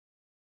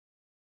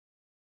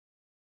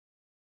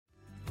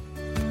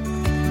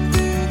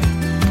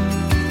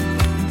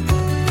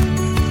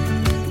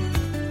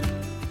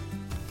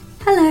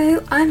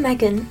I'm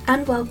Megan,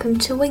 and welcome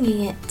to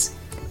Winging It.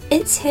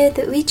 It's here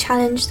that we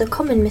challenge the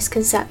common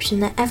misconception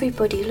that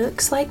everybody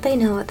looks like they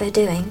know what they're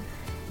doing.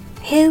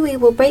 Here we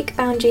will break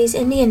boundaries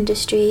in the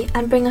industry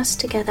and bring us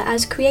together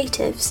as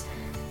creatives.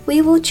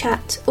 We will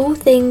chat all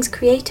things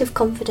creative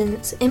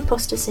confidence,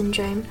 imposter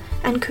syndrome,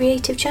 and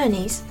creative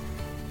journeys.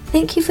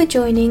 Thank you for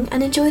joining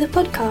and enjoy the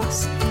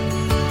podcast.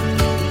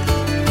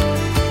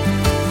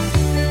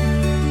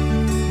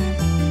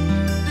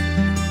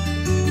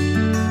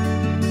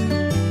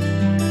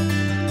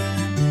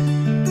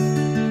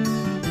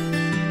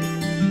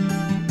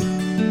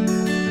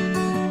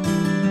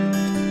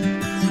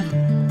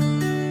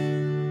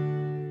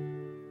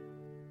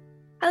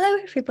 Hello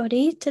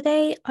everybody,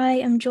 today I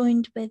am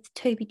joined with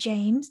Toby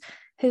James,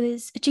 who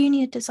is a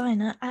junior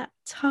designer at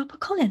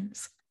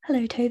HarperCollins.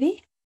 Hello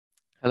Toby.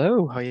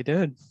 Hello, how you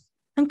doing?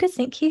 I'm good,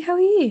 thank you. How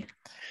are you?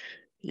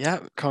 Yeah,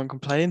 can't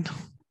complain.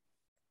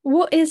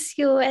 What is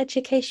your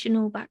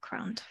educational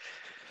background?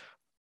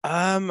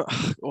 Um,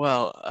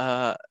 well,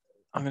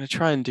 I'm going to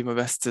try and do my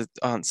best to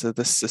answer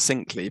this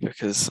succinctly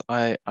because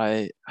I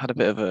had a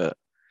bit of a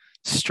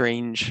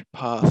strange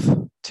path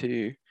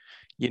to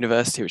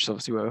university, which is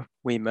obviously where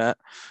we met.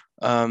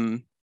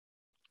 Um,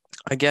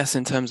 I guess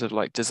in terms of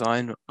like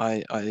design,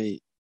 I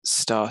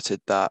started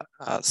that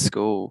at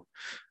school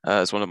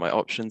as one of my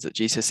options at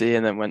GCSE,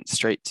 and then went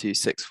straight to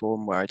sixth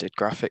form where I did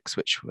graphics,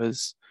 which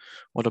was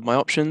one of my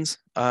options.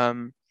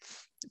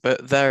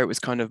 But there it was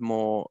kind of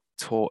more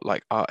taught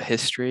like art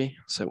history,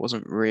 so it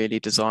wasn't really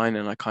design,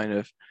 and I kind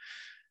of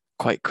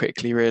quite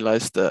quickly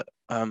realized that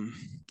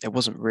it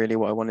wasn't really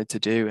what I wanted to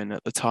do. And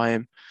at the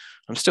time,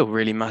 I'm still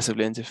really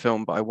massively into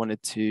film, but I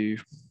wanted to.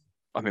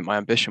 I mean, my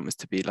ambition was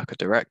to be like a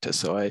director,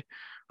 so I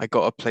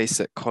got a place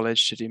at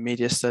college to do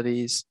media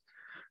studies.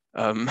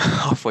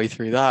 Halfway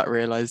through that,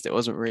 realized it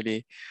wasn't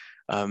really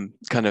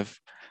kind of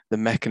the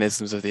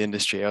mechanisms of the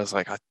industry. I was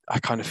like, I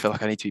kind of feel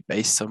like I need to be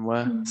based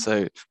somewhere.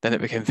 So then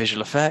it became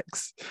visual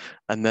effects.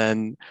 And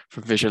then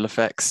from visual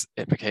effects,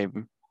 it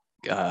became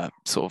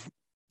sort of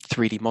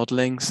 3D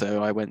modeling.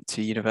 So I went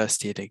to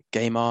university and did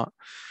game art.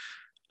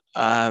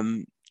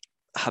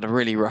 Had a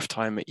really rough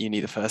time at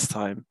uni the first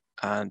time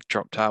and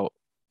dropped out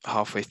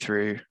halfway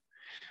through.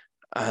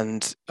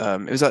 And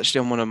it was actually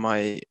on one of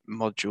my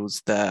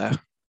modules there,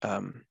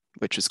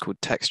 which was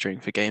called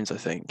texturing for games, I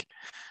think.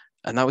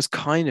 And that was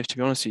kind of, to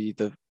be honest with you,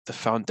 the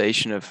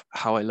foundation of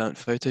how I learned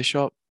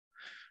Photoshop.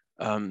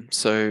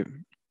 So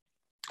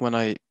when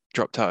I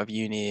dropped out of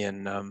uni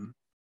and was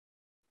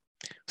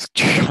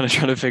kind of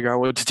trying to figure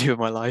out what to do with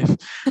my life,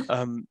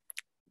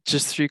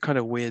 just through kind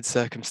of weird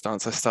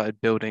circumstance, I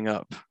started building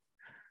up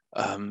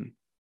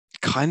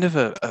kind of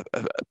a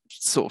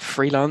sort of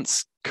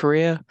freelance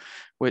career,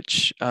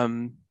 which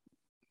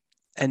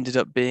ended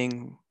up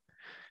being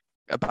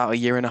about a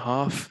year and a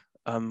half,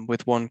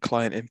 with one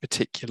client in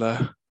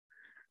particular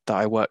that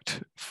I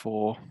worked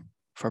for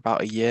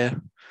about a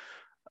year,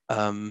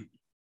 and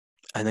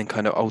then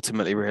kind of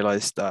ultimately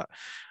realized that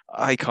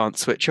I can't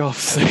switch off,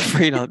 so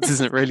freelance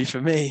isn't really for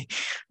me,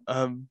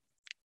 and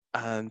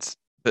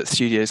that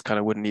studios kind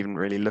of wouldn't even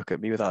really look at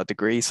me without a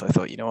degree. So I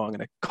thought, you know what, I'm going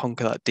to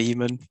conquer that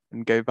demon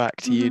and go back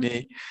to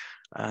uni,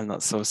 and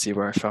that's obviously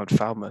where I found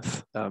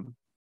Falmouth,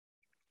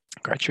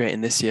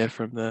 graduating this year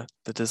from the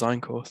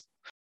design course.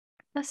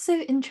 That's so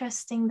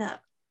interesting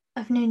that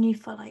I've known you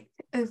for like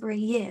over a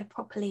year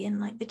properly in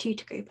like the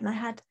tutor group, and I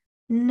had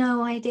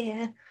no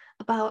idea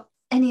about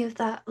any of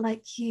that.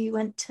 Like you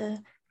went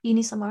to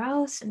uni somewhere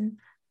else and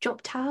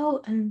dropped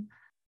out, and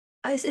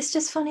it's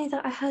just funny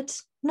that I had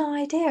no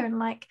idea, and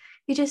like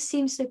you just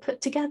seem so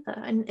put together,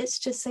 and it's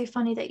just so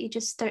funny that you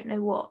just don't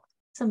know what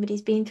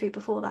somebody's been through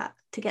before that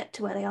to get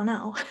to where they are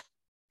now.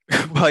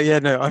 Well, yeah,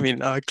 no, I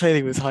mean, I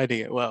clearly was hiding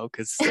it well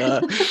because,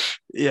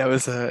 yeah, it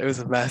was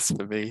a mess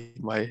for me,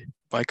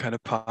 my kind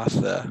of path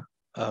there.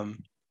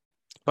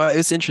 But it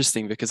was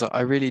interesting because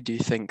I really do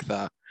think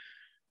that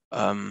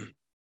um,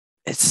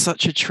 it's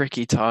such a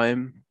tricky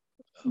time,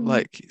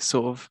 like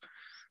sort of,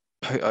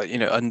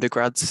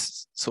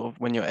 undergrads, sort of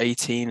when you're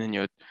 18 and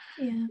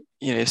Yeah.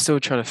 you're still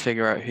trying to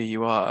figure out who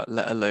you are,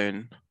 let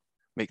alone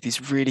make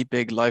these really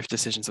big life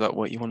decisions about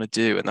what you want to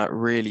do, and that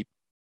really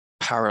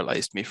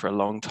paralyzed me for a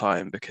long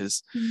time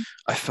because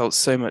I felt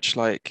so much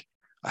like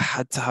I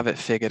had to have it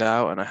figured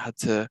out and I had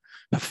to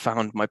have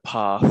found my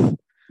path.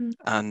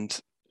 And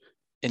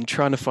in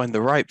trying to find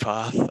the right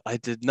path, I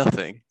did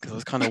nothing because I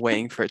was kind of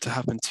waiting for it to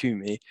happen to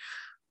me.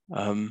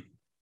 And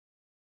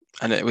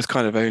it was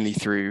kind of only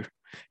through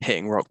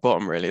hitting rock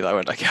bottom really that I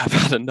went, like, I've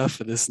had enough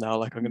of this now.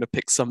 Like, I'm going to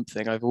pick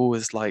something. I've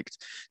always liked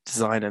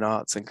design and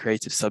arts and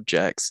creative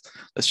subjects.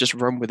 Let's just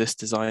run with this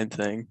design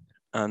thing.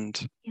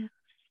 And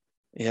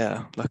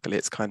yeah, luckily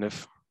it's kind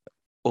of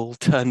all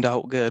turned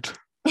out good.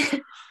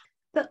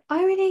 But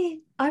I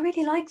really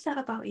like that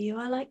about you.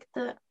 I like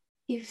that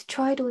you've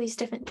tried all these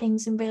different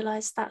things and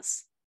realized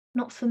that's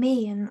not for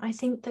me. And I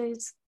think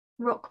those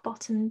rock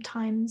bottom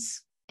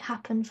times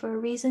happen for a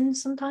reason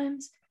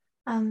sometimes.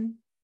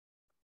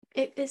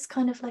 It's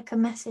kind of like a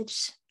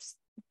message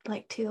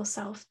like to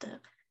yourself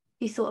that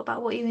you thought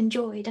about what you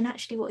enjoyed, and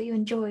actually what you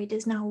enjoyed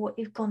is now what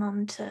you've gone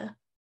on to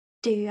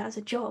do as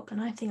a job.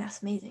 And I think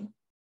that's amazing.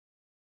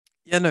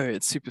 Yeah, no,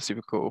 it's super,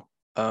 super cool.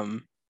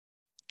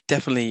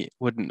 Definitely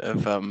wouldn't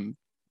have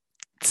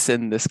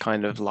seen this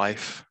kind of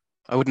life.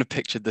 I wouldn't have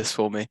pictured this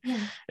for me.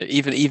 Yeah.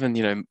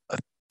 Even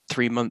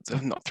 3 months,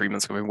 not 3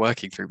 months ago, I've been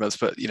working 3 months,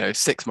 but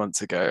 6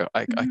 months ago,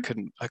 I Mhm.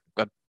 couldn't.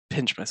 I'd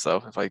pinch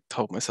myself if I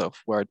told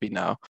myself where I'd be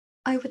now.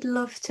 I would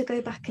love to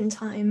go back in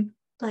time,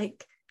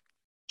 like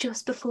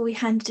just before we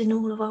handed in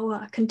all of our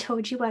work and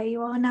told you where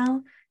you are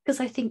now, because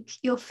I think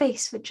your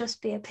face would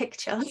just be a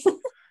picture.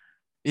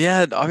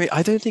 Yeah, I mean,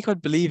 I don't think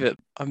I'd believe it.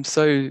 I'm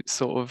so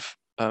sort of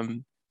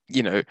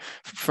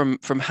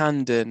from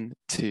hand in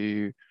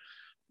to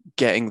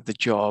getting the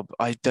job,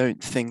 I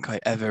don't think I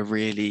ever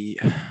really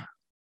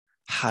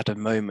had a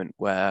moment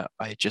where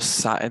I just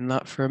sat in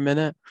that for a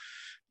minute.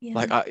 Yeah.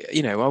 Like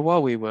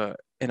while we were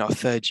in our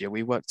third year,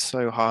 we worked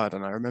so hard,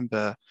 and I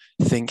remember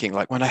thinking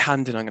like when I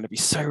handed, I'm going to be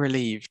so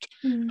relieved.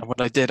 Mm. And when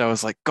I did, I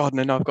was like, God,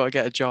 no, I've got to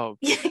get a job.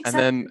 Yeah, And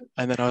then exactly.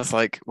 and then I was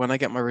like, when I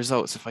get my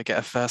results, if I get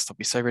a first, I'll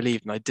be so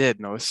relieved. And I did,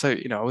 and I was so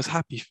I was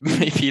happy for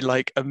maybe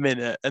like a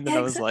minute, and then Yeah,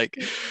 I was like,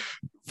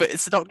 exactly. but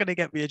it's not going to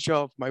get me a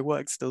job. My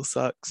work still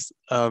sucks.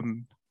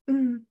 Mm.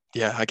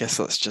 Yeah, I guess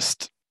that's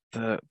just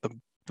the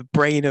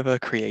brain of a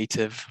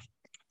creative.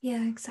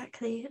 Yeah,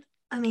 exactly.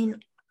 I mean,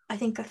 I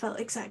think I felt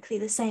exactly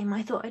the same.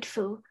 I thought I'd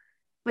feel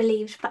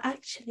relieved, but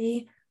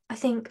actually, I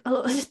think a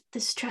lot of the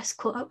stress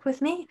caught up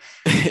with me.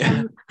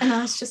 Yeah. And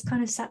I was just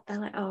kind of sat there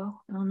like, oh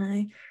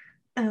no.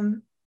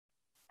 Um,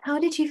 how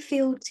did you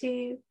feel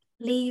to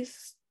leave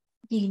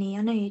uni?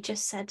 I know you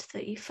just said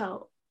that you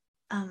felt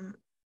um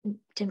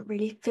didn't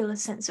really feel a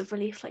sense of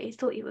relief like you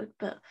thought you would,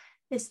 but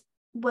is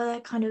were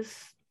there kind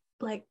of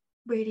like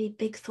really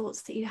big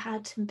thoughts that you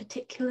had in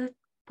particular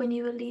when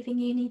you were leaving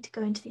uni to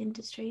go into the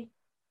industry?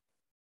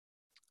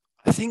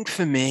 I think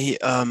for me,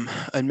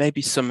 and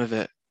maybe some of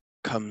it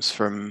comes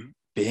from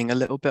being a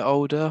little bit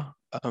older.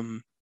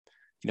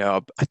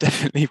 I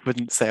definitely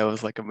wouldn't say I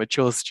was like a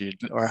mature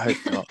student, or I hope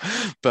not.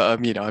 But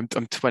I'm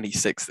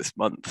 26 this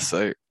month,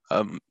 so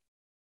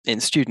in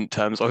student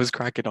terms, I was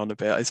cracking on a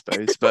bit, I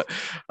suppose. But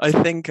I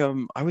think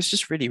I was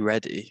just really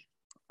ready.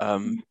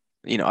 Um,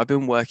 I've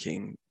been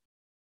working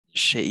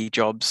shitty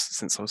jobs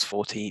since I was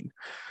 14,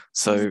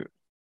 so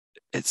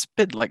it's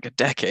been like a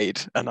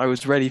decade, and I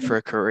was ready for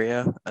a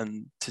career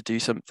and to do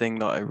something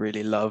that I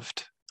really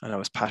loved and I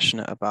was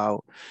passionate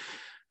about.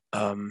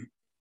 Um,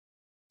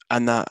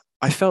 and that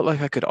I felt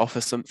like I could offer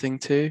something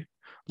to.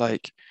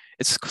 Like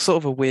it's sort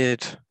of a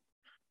weird,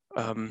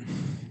 um,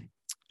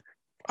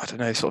 I don't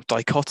know, sort of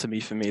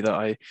dichotomy for me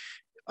that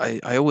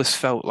I always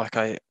felt like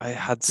I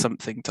had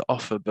something to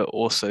offer, but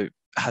also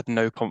had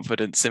no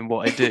confidence in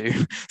what I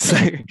do. So,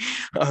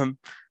 um,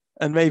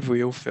 and maybe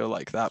we all feel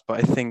like that, but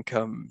I think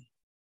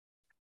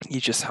you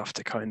just have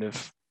to kind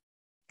of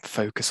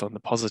focus on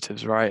the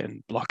positives, right?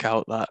 And block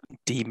out that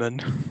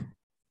demon.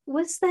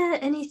 Was there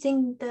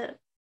anything that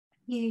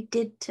you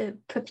did to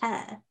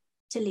prepare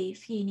to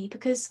leave uni?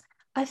 Because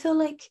I feel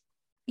like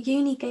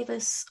uni gave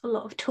us a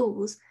lot of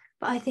tools,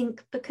 but I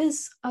think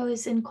because I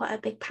was in quite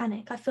a big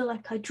panic, I feel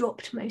like I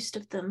dropped most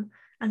of them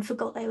and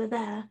forgot they were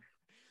there.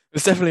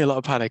 There's definitely a lot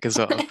of panic as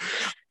well.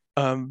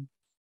 Um,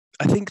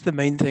 I think the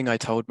main thing I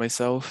told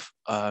myself,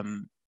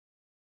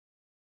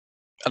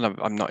 and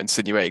I'm not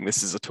insinuating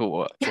this is at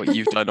all what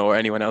you've done or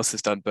anyone else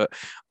has done, but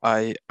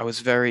I was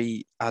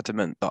very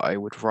adamant that I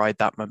would ride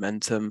that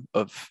momentum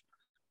of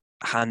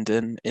hand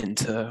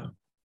into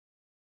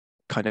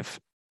kind of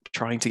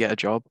trying to get a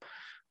job.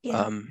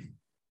 Yeah, Um,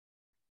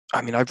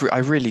 I mean, I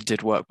really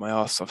did work my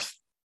ass off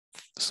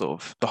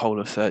sort of the whole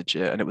of third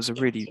year, and it was a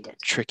yes, really you did.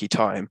 tricky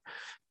time.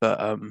 But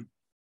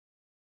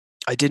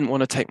I didn't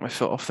want to take my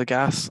foot off the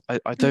gas.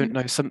 I don't Mm,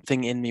 know,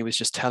 something in me was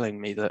just telling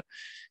me that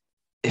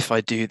if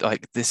I do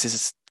like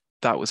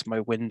that was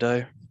my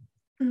window.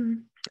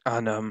 mm,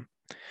 And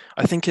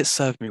I think it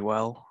served me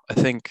well. I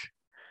think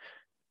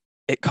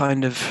it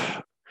kind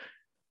of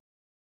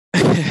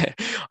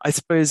I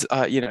suppose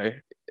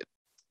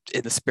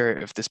in the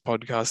spirit of this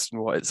podcast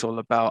and what it's all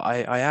about,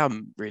 I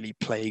am really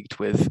plagued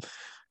with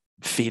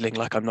feeling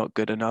like I'm not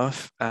good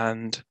enough.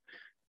 And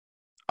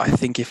I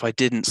think if I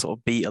didn't sort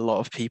of beat a lot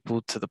of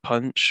people to the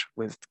punch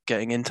with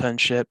getting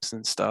internships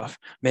and stuff,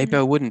 maybe yeah.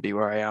 I wouldn't be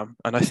where I am.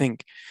 And I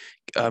think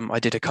I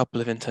did a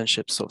couple of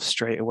internships sort of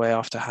straight away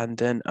after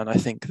hand in, and I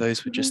think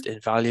those were Mhm. just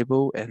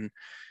invaluable in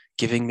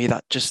giving me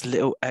that just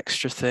little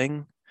extra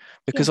thing.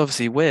 Because Yeah.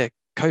 obviously we're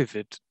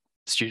COVID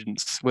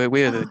students, we're Oh,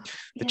 the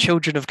yeah.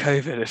 children of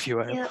COVID, if you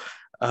will. Yeah.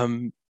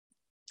 Um,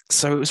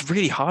 so it was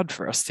really hard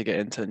for us to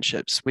get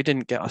internships. We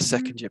didn't get our Mhm.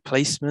 second year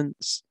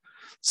placements.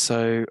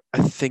 So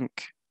I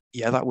think,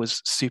 yeah, that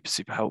was super,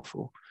 super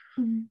helpful.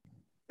 Mhm.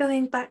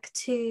 Going back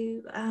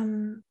to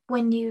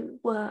when you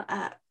were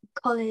at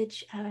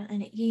college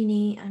and at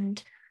uni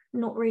and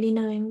not really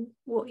knowing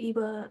what you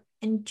were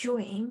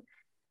enjoying,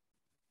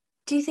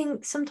 do you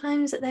think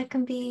sometimes that there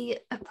can be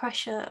a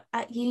pressure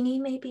at uni,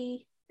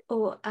 maybe,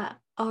 or at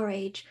our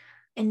age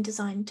in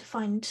design to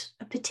find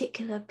a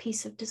particular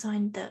piece of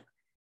design that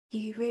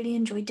you really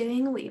enjoy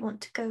doing or what you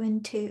want to go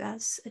into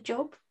as a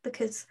job?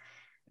 Because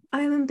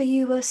I remember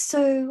you were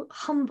so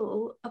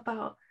humble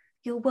about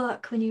your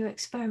work when you were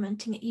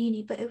experimenting at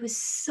uni, but it was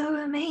so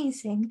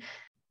amazing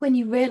when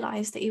you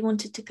realized that you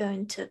wanted to go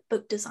into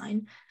book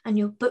design and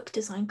your book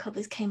design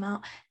covers came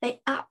out.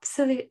 They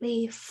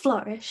absolutely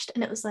flourished.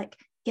 And it was like,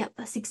 yep,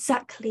 that's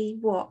exactly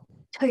what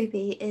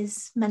Toby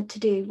is meant to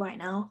do right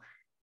now.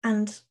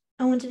 And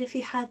I wondered if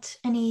you had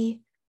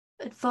any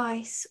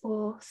advice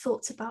or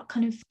thoughts about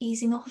kind of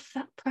easing off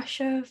that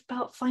pressure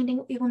about finding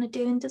what you want to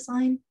do in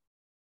design.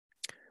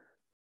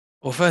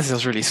 Well, first, it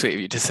was really sweet of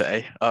you to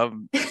say.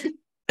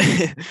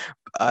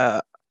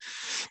 uh,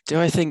 do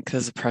I think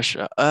there's a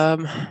pressure?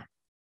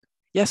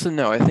 Yes and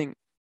no. I think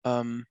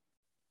um,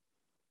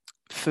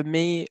 for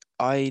me,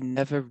 I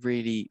never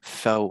really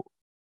felt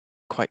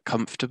quite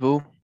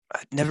comfortable.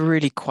 I never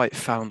really quite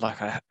found like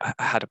I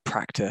had a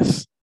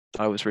practice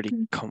that I was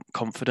really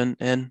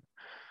confident in.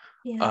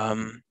 Yeah.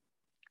 Um,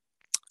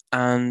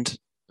 and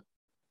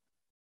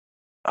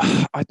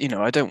I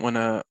don't want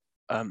to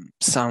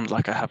sound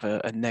like I have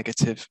a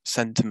negative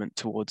sentiment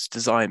towards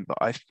design,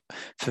 but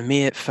for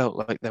me, it felt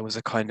like there was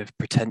a kind of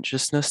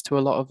pretentiousness to a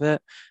lot of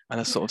it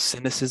and a sort Yeah. of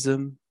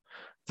cynicism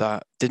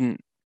that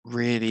didn't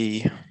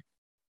really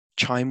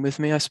chime with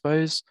me, I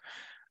suppose.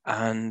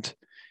 And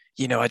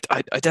I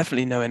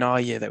definitely know in our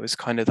year there was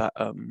kind of that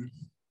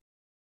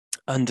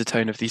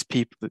undertone of these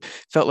people. It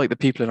felt like the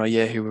people in our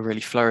year who were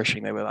really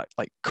flourishing, they were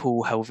like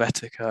cool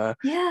Helvetica,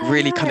 Yeah, I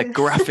really kind of know.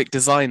 graphic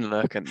design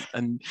look,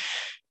 and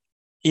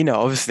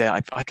obviously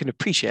I can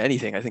appreciate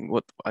anything. I think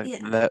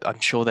Yeah. I'm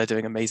sure they're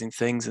doing amazing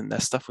things and their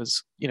stuff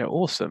was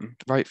awesome,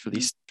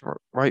 Mhm.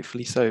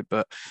 rightfully so.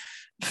 But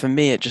for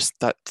me, it just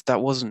that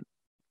wasn't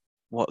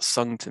what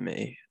sung to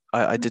me.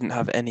 I Mhm. didn't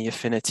have any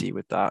affinity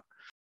with that.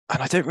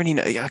 And I don't really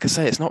know, like I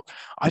say,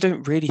 I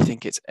don't really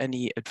think it's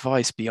any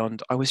advice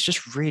beyond, I was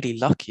just really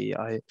lucky.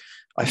 I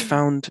Yeah.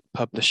 found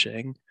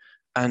publishing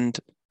and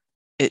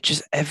it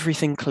just,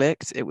 everything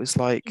clicked. It was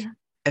like Yeah.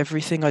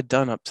 everything I'd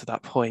done up to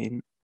that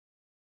point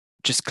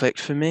just clicked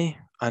for me.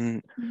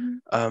 And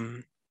Mhm.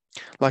 um,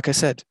 like I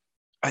said,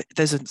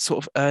 there's a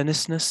sort of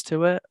earnestness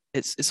to it.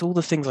 It's all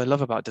the things I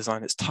love about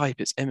design. It's type,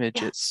 it's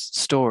image, Yeah. it's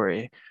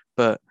story,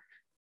 but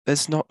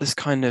there's not this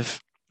kind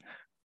of,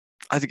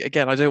 I think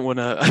again, I don't want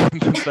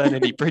to burn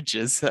any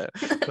bridges,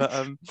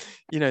 but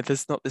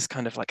there's not this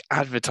kind of like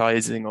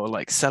advertising or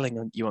like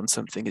selling you on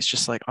something. It's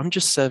just like I'm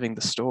just serving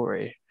the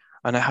story,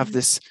 and I have Yeah.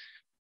 this,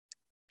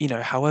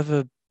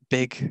 however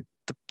big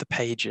the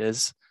page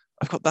is,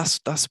 I've got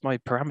that's my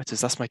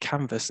parameters, that's my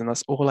canvas, and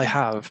that's all I Yeah.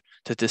 have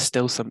to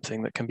distill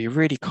something that can be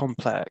really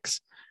complex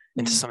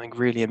into Mm. something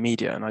really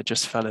immediate. And I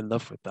just fell in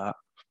love with that.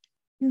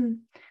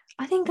 Mm.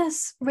 I think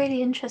that's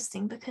really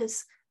interesting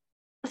because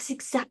that's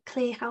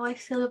exactly how I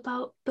feel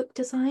about book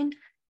design.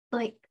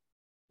 Like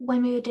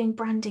when we were doing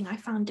branding, I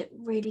found it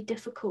really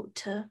difficult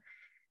to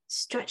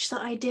stretch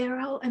that idea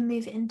out and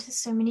move it into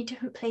so many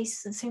different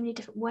places and so many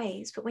different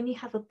ways. But when you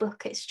have a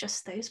book, it's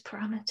just those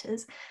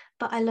parameters.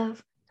 But I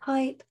love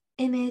type,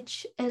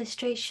 image,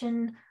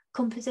 illustration,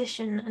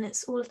 composition, and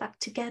it's all of that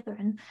together.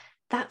 And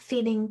that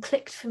feeling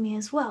clicked for me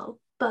as well.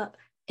 But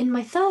in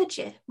my third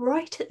year,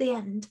 right at the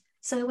end,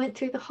 so I went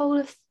through the whole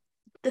of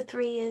the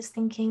 3 years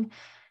thinking,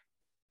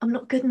 I'm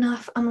not good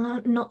enough.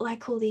 I'm not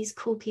like all these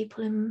cool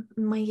people in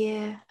my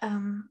year.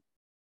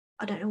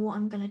 I don't know what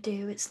I'm going to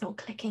do. It's not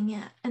clicking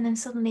yet. And then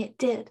suddenly it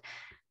did.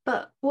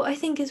 But what I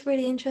think is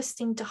really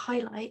interesting to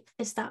highlight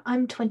is that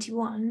I'm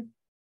 21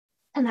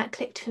 and that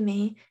clicked for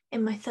me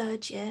in my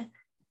third year.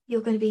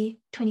 You're going to be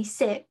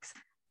 26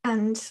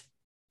 and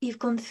you've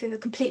gone through a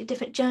completely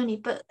different journey,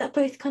 but that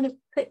both kind of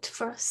clicked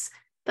for us,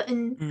 but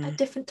in at Mm.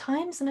 different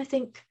times. And I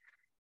think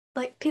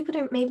like people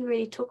don't maybe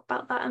really talk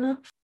about that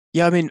enough.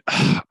 Yeah, I mean,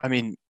 I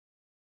mean,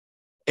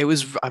 I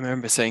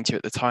remember saying to you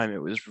at the time,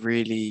 it was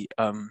really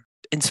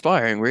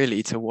inspiring,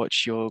 really, to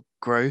watch your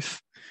growth.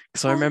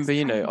 Because I Oh, remember,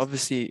 that's kind.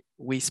 obviously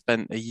we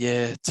spent a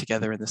year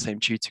together in the same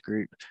tutor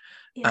group,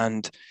 Yeah.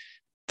 and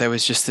there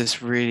was just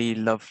this really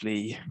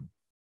lovely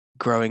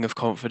growing of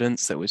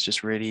confidence that was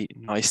just really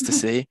nice to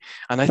see.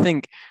 And I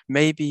think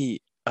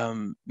maybe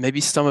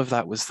some of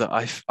that was that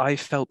I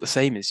felt the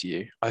same as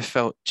you. I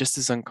felt just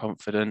as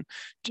unconfident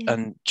Yeah.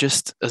 and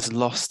just as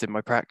lost in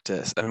my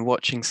practice, and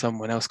watching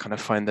someone else kind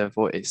of find their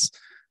voice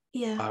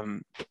Yeah.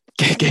 um,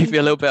 gave Really me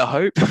a little bit of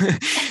helpful.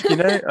 hope, you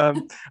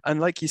know. And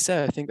like you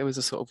said, I think there was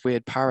a sort of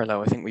weird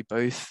parallel. I think we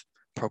both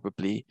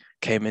probably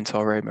came into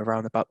our own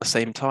around about the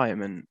same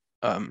time, and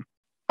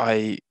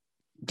I,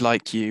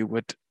 like you,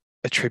 would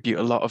attribute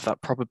a lot of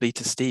that probably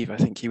to Steve. I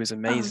think he was Oh yeah.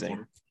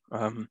 amazing.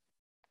 Um,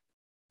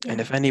 and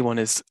Yeah. if anyone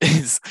is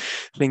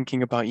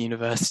thinking about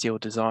university or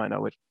design, I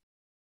would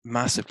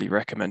massively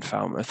recommend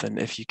Falmouth. And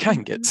if you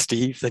can get Mhm.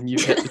 Steve, then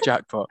you've hit the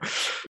jackpot.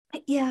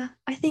 Yeah,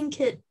 I think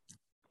it,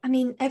 I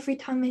mean, every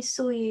time I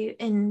saw you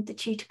in the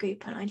tutor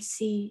group and I'd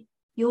see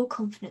your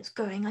confidence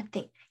growing, I'd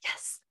think,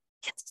 yes,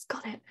 yes,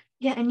 got it.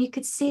 Yeah, and you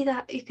could see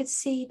that, you could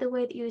see the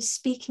way that you were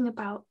speaking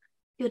about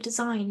your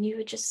design. You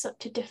were just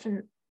such a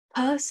different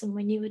person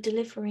when you were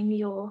delivering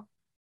your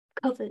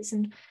covers.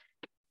 And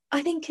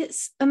I think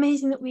it's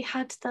amazing that we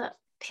had that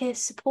peer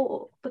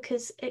support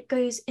because it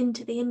goes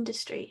into the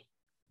industry,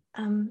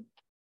 um,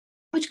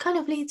 which kind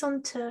of leads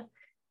on to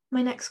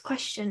my next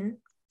question,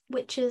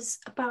 which is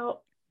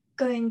about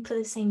going for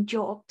the same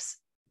jobs,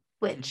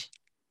 Mhm. which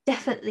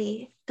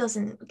definitely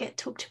doesn't get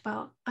talked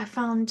about. I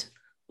found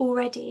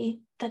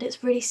already that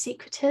it's really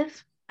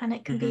secretive and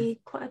it can Mhm.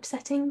 be quite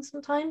upsetting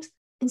sometimes.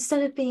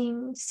 Instead of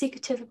being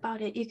secretive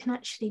about it, you can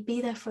actually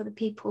be there for the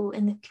people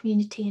in the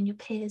community and your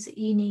peers at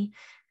uni,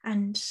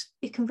 and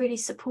you can really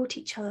support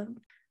each other.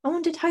 I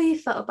wondered how you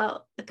felt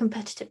about the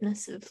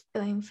competitiveness of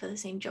going for the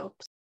same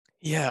jobs.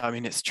 Yeah, I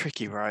mean it's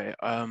tricky, right?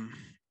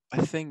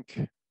 I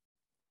think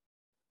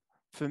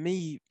for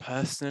me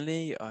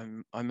personally,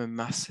 I'm a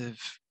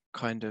massive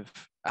kind of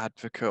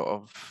advocate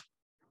of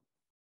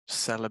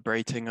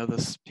celebrating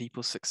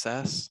people's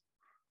success.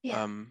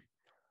 Yeah, Um,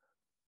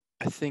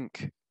 I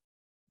think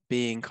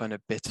being kind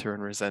of bitter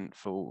and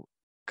resentful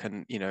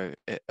can,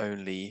 it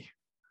only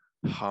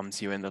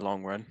harms you in the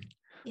long run.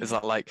 Is yeah,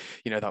 that like,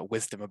 that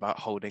wisdom about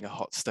holding a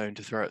hot stone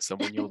to throw at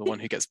someone, you're the one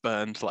who gets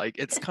burned? Like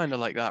it's kind of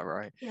like that,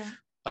 right? yeah.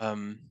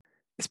 Um,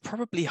 it's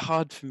probably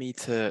hard for me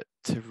to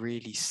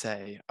really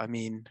say. I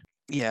mean,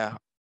 yeah,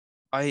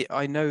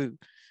 I know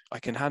I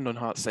can hand on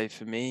heart say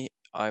for me,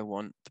 I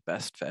want the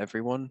best for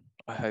everyone.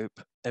 I hope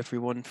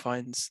everyone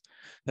finds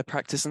their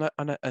practice and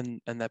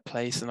their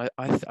place. And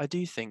I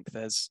do think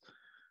there's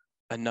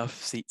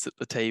enough seats at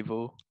the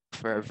table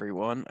for Yeah.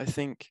 everyone. I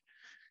think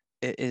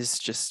it is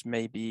just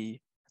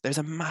maybe there's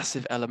a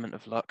massive element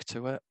of luck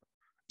to it.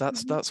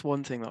 That's Mhm. that's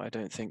one thing that I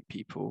don't think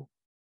people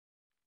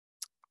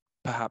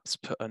perhaps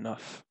put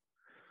enough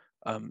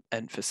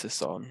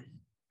emphasis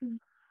on. Mm.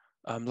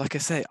 Like I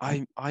say,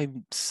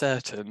 I'm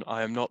certain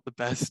I am not the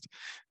best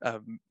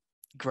um,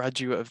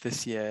 graduate of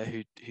this year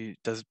who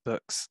does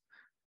books.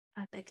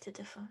 I beg to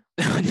differ.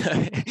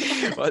 No,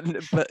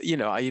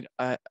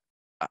 but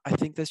I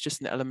think there's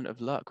just an element of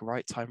luck,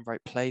 right time,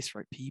 right place,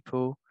 right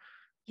people.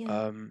 Yeah.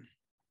 Um,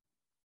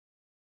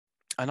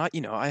 and I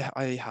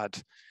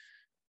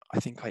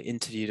think I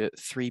interviewed at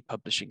three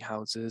publishing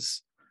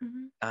houses,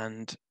 Mhm.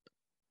 and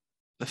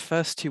the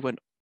first two went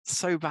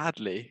so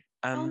badly,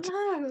 Oh and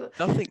no.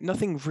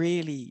 nothing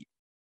really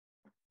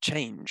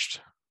changed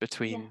Yeah.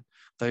 between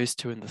those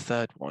two and the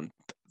third one.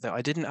 That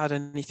I didn't add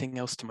anything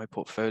else to my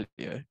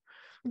portfolio.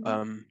 Mhm.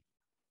 Um,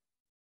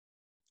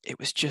 it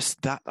was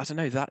just that I don't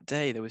know. That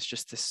day there was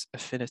just this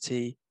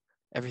affinity.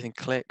 Everything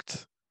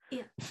clicked.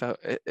 Yeah. Felt.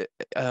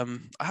 I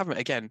haven't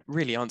again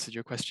really answered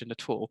your question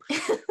at all.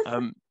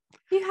 Um,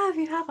 You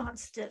have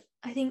answered it.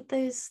 I think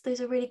those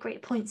are really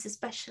great points,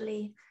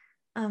 especially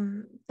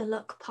the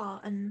luck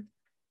part and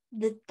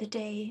the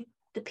day,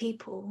 the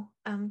people.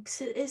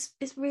 'Cause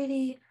it's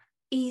really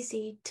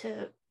easy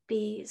to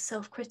be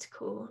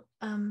self-critical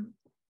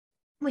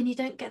when you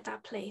don't get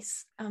that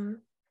place.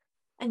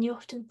 And you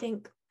often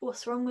think,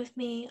 what's wrong with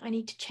me? I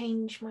need to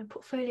change my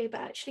portfolio.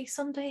 But actually,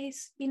 some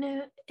days,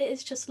 it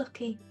is just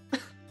lucky.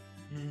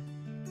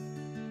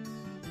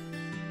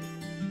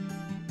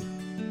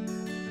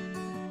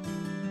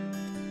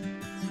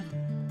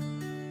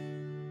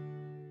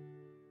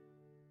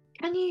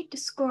 Can you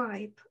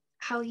describe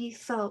how you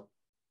felt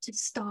to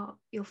start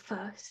your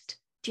first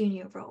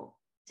junior role?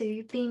 So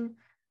you've been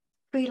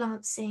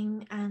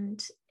freelancing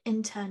and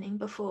interning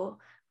before,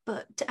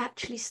 but to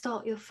actually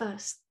start your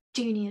first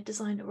junior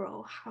designer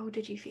role, how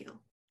did you feel?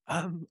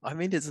 I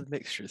mean, it's a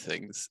mixture of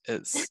things.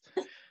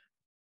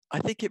 I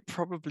think it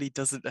probably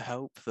doesn't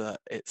help that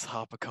it's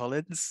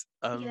HarperCollins.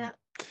 Yeah,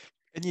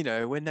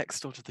 And we're next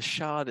door to the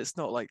Shard. It's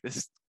not like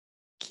this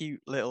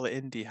cute little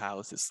indie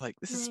house. It's like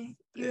this is, no,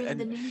 you're in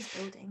the and news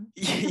building.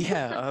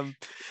 yeah,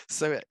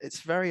 so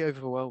it's very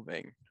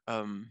overwhelming,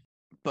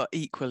 but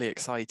equally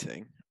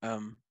exciting.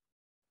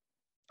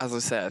 As I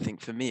said, I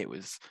think for me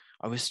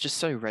I was just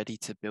so ready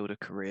to build a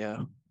career,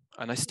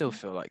 and I still Yeah,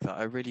 feel like that.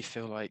 I really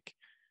feel like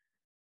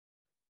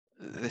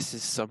this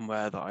is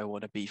somewhere that I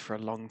want to be for a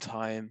long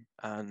time.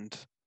 And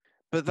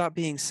but that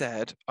being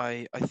said,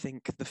 I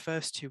think the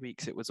first 2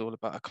 weeks it was all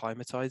about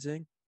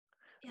acclimatizing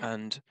yeah,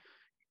 and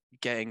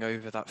getting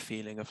over that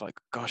feeling of like,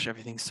 gosh,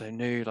 everything's so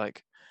new,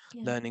 like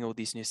yeah, learning all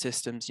these new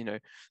systems.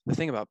 The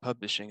thing about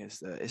publishing is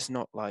that it's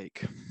not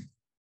like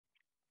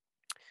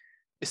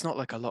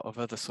a lot of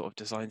other sort of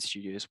design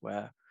studios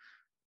where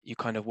you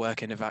kind of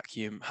work in a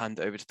vacuum, hand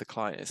it over to the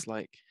client. It's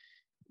like,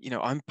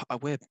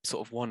 we're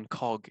sort of one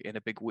cog in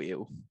a big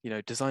wheel.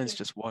 Design's yeah,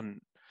 just one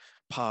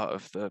part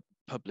of the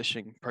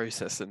publishing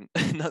process, and,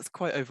 and that's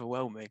quite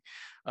overwhelming,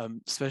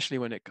 especially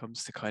when it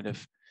comes to kind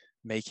of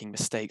making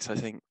mistakes. I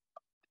think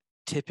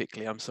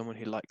typically I'm someone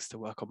who likes to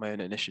work on my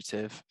own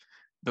initiative.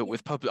 But yeah.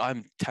 with public,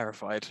 I'm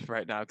terrified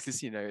right now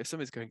because if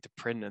something's going to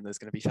print and there's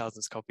going to be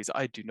thousands of copies,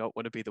 I do not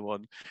want to be the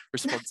one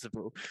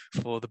responsible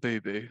for the boo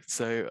boo.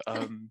 So,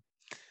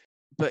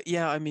 but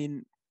yeah, I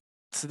mean,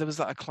 so there was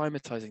that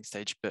acclimatizing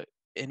stage. But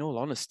in all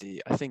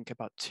honesty, I think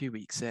about 2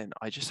 weeks in,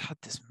 I just had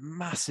this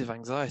massive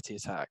anxiety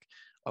attack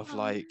of Oh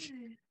like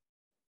no.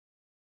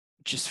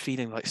 just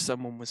feeling like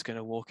someone was going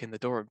to walk in the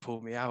door and pull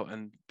me out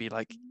and be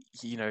like,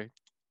 you know,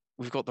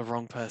 we've got the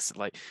wrong person.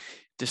 Like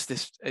just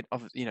this,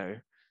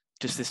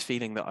 just this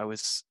feeling that I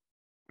was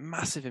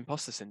massive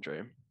imposter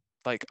syndrome.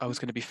 Like I was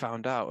going to be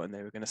found out, and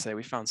they were going to say,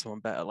 "We found someone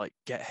better. Like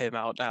get him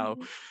out now."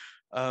 Mm.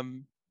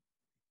 Um,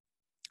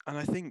 and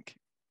I think,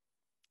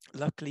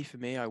 luckily for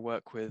me, I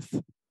work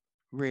with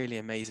really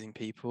amazing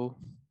people,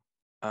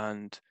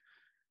 and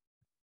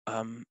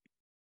um,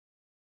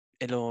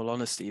 in all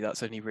honesty,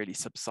 that's only really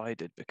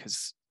subsided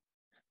because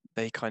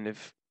they kind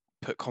of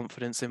put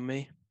confidence in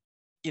me.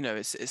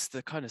 It's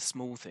the kind of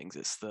small things.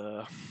 It's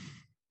the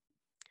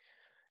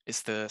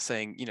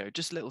saying,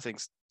 just little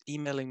things,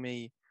 emailing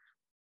me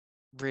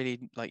really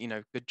like,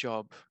 good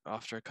job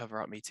after a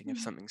cover up meeting if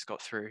Mm. something's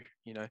got through,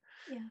 Yeah.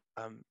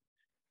 um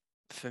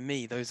for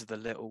me, those are the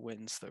little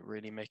wins that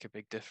really make a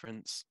big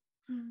difference.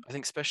 Mm. I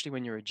think especially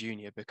when you're a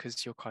junior,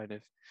 because you're kind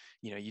of,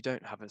 you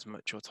don't have as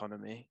much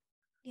autonomy.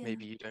 Yeah.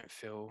 Maybe you don't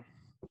feel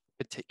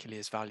particularly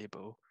as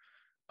valuable.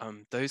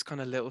 Those kind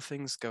of little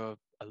things go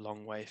a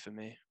long way for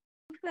me.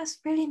 That's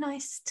really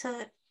nice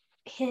to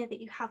hear that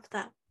you have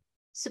that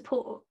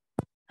support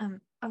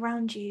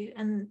around you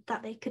and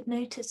that they could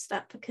notice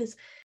that, because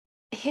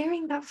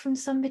hearing that from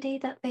somebody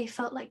that they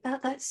felt like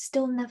that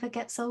still never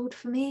gets old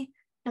for me.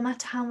 No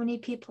matter how many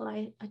people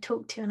I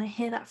talk to and I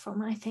hear that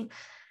from, and I think,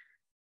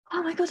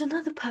 oh my God,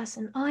 another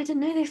person. Oh, I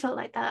didn't know they felt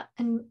like that.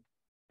 And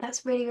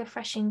that's really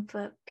refreshing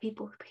for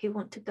people who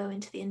want to go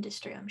into the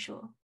industry, I'm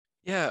sure.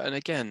 Yeah, and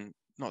again,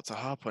 not to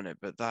harp on it,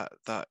 but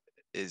that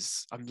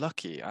is, I'm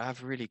lucky. I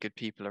have really good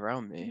people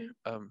around me.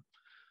 Mhm.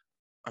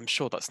 I'm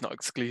sure that's not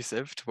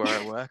exclusive to where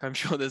I work. I'm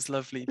sure there's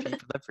lovely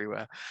people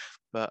everywhere,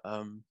 but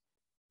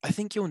I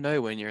think you'll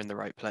know when you're in the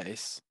right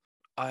place.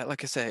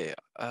 Like I say,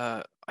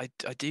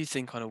 I do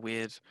think on a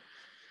weird,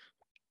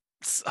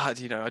 I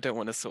don't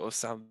want to sort of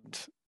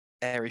sound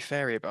airy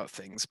fairy about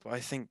things, but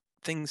I think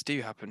things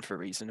do happen for a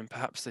reason, and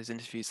perhaps those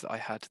interviews that I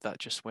had that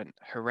just went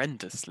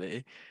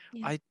horrendously,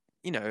 Yeah. I,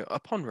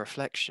 upon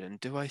reflection,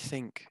 do I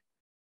think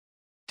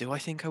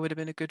I would have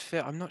been a good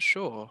fit? I'm not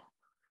sure.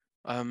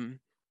 Um,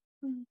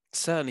 Mm.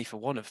 Certainly for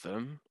one of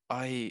them,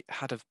 I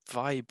had a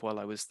vibe while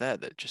I was there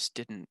that just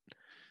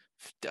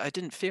I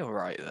didn't feel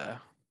right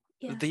there.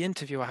 Yeah. The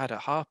interview I had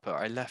at Harper,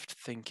 I left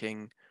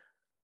thinking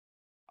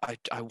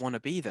I want to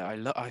be there.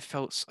 I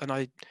felt, and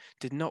I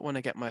did not want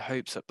to get my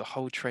hopes up the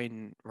whole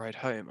train ride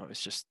home.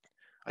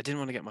 I didn't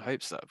want to get my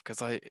hopes up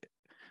because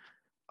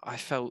I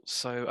felt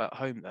so at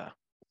home there.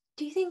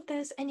 Do you think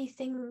there's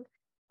anything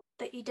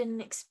that you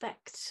didn't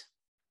expect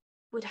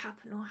would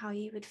happen or how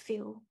you would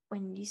feel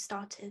when you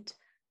started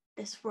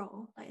this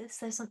role? Like, is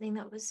there something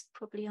that was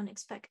probably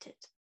unexpected?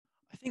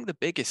 I think the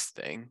biggest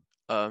thing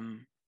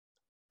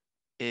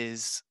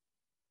is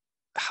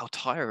how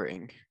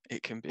tiring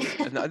it can be.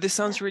 And Yeah. this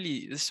sounds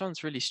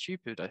really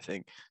stupid, I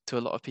think, to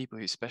a lot of people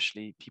who,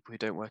 especially people who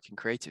don't work in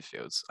creative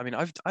fields. I mean,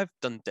 I've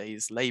done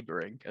days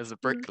laboring as a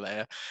Mm.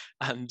 bricklayer,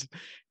 and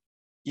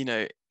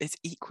it's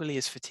equally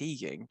as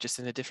fatiguing, just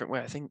in a different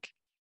way. I think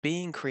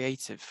being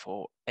creative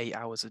for 8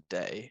 hours a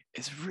day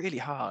is really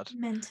hard.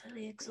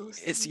 Mentally It's,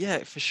 exhausting.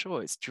 yeah, for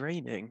sure, it's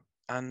draining.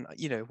 And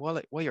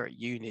while you're at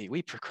uni,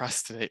 we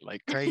procrastinate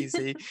like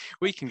crazy.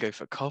 We can go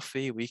for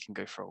coffee, we can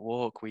go for a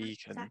walk, we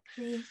can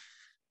Exactly.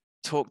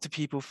 talk to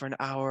people for an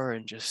hour,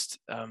 and just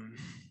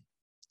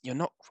you're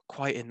not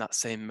quite in that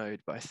same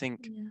mode. But I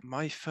think Yeah.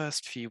 my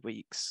first few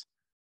weeks,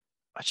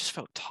 I just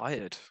felt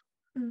tired.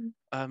 Mm.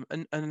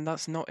 And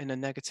that's not in a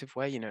negative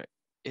way.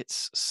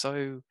 It's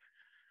so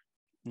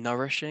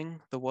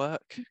nourishing, the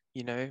work.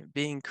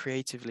 Being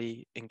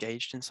creatively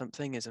engaged in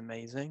something is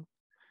amazing.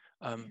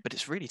 Yeah. But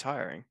it's really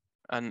tiring.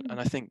 And Mm.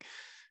 I think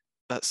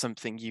that's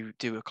something you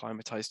do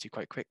acclimatize to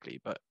quite quickly.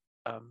 But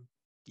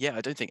yeah,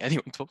 I don't think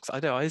anyone talks. I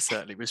know I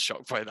certainly was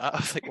shocked by that. I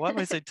was like, why am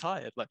I so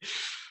tired? Like,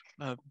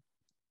 um,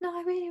 No,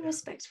 I really yeah.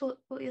 respect what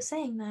you're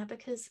saying there,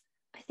 because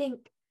I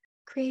think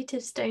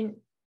creatives don't,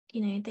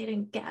 they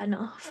don't get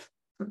enough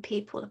from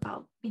people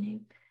about,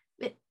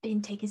 it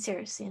being taken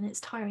seriously, and it's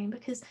tiring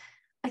because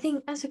I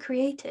think as a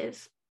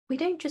creative, we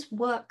don't just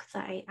work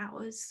the 8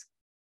 hours.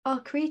 Our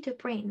creative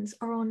brains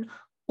are on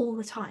all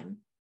the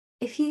time.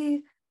 If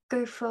you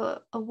go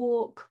for a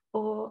walk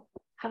or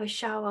have a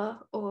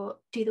shower or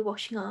do the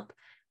washing up,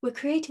 we're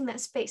creating that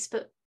space,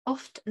 but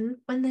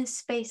often when there's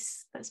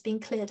space that's being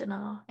cleared in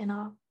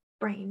our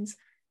brains,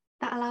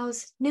 that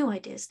allows new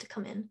ideas to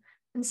come in.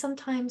 And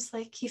sometimes,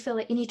 like, you feel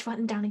like you need to write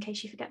them down in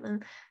case you forget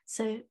them.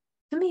 So,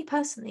 for me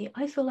personally,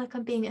 I feel like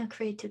I'm being a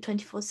creative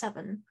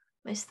 24/7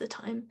 most of the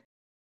time.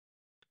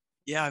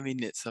 Yeah, I mean,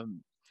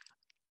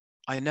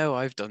 I know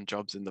I've done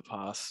jobs in the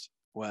past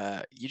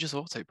where you just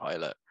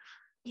autopilot.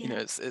 Yeah.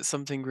 It's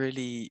something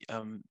really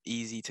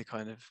easy to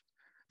kind of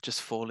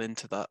just fall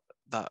into that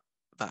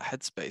that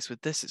headspace.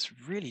 With this, it's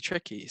really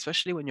tricky,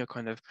 especially when you're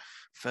kind of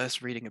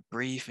first reading a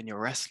brief and you're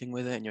wrestling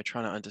with it and you're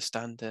trying to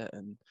understand it,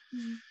 and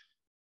Mm.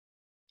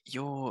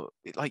 you're,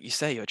 like you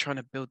say, you're trying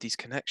to build these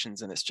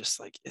connections, and it's just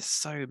like it's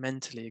so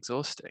mentally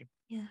exhausting.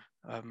 Yeah.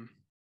 Um,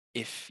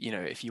 if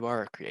you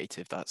are a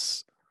creative,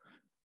 that's,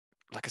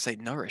 like I say,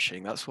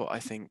 nourishing. That's what I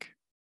think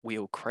we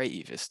all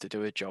crave, is to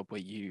do a job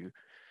where you,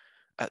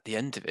 at the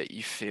end of it,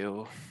 you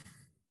feel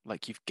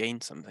like you've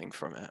gained something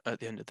from it at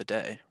the end of the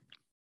day.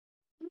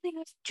 Something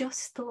I've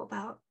just thought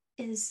about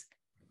is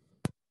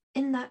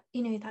in that,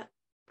 that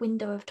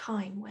window of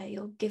time where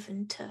you're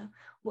given to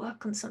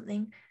work on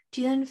something,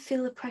 do you then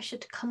feel the pressure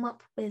to come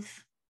up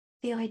with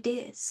the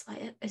ideas,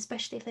 like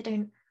especially if they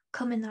don't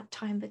come in that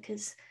time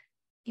because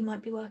you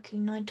might be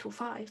working 9 till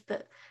 5,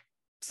 but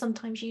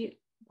sometimes you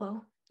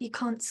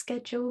can't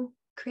schedule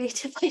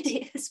creative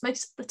ideas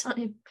most of the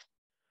time.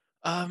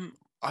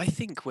 I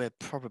think we're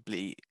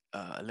probably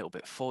a little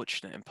bit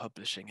fortunate in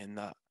publishing in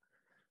that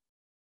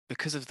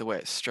because of the way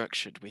it's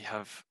structured, we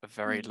have a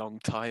very Mm, long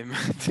time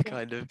to yeah,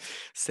 kind of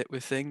sit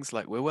with things.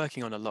 Like we're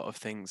working on a lot of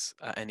things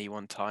at any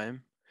one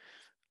time.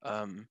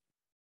 Um,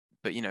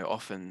 but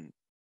often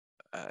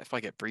if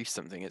I get briefed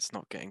something, it's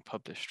not getting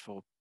published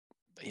for,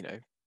 you know,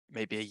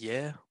 maybe a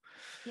year.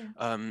 yeah,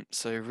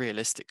 So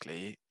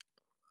realistically,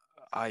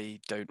 I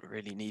don't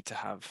really need to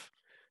have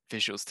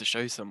visuals to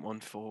show someone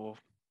for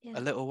a yeah,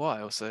 little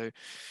while. So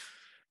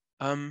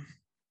um,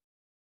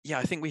 yeah,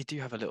 I think we do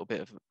have a little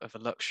bit of a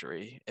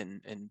luxury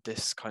in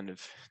this kind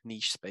of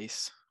niche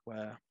space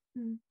where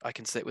mm, I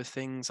can sit with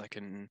things. I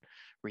can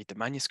read the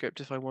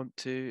manuscript if I want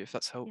to, if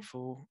that's yeah,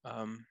 helpful.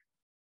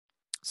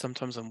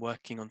 Sometimes I'm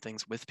working on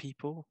things with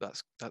people.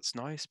 That's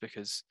nice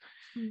because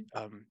mm,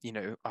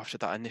 after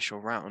that initial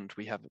round,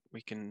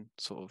 we can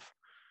sort of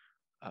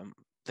um,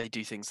 they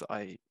do things that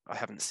I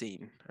haven't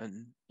seen,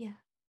 and yeah,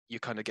 you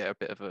kind of get a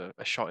bit of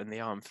a shot in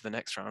the arm for the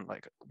next round.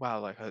 Like, wow,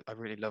 like I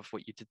really love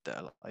what you did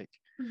there. Like,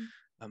 mm.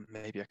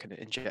 maybe I can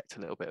inject a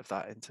little bit of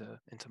that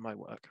into my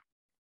work.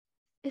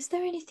 Is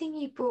there anything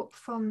you brought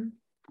from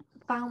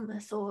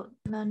Falmouth or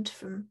learned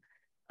from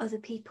other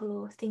people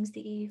or things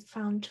that you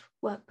found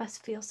work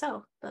best for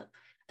yourself? But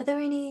are there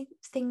any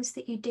things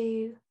that you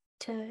do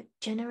to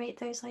generate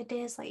those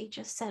ideas, like you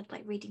just said,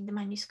 like reading the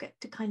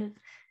manuscript to kind of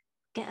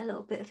get a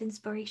little bit of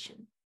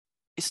inspiration?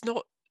 It's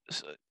not.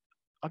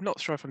 I'm not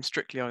sure if I'm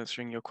strictly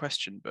answering your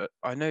question, but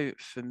I know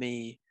for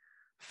me,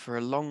 for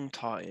a long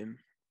time,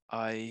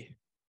 I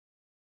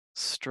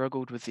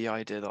struggled with the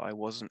idea that I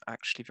wasn't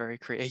actually very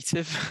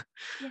creative.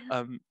 Yeah.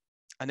 um,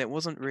 and it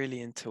wasn't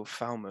really until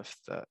Falmouth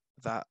that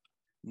that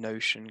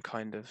notion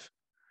kind of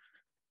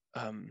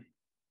um,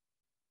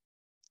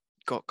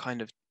 got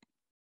kind of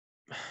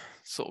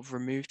sort of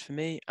removed for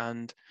me.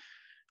 And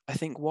I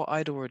think what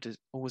I'd already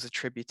always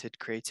attributed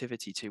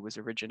creativity to was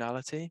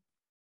originality.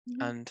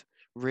 Mhm. And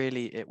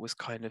really, it was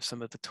kind of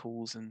some of the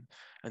tools and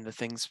the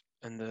things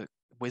and the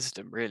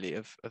wisdom really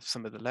of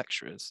some of the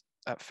lecturers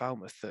at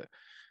Falmouth that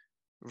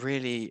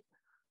really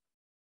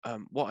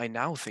what I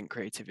now think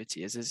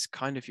creativity is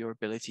kind of your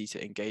ability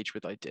to engage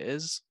with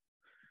ideas.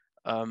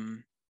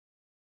 Um,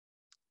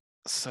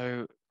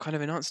 so kind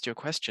of in answer to your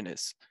question,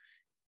 it's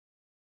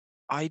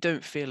I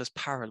don't feel as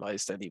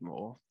paralyzed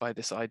anymore by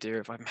this idea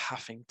of I'm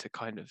having to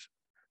kind of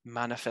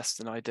manifest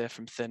an idea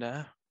from thin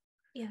air.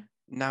 Yeah.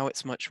 Now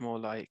it's much more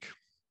like,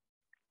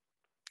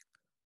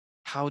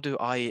 how do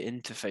I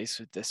interface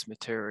with this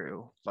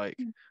material? Like,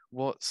 Mm.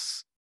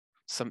 what's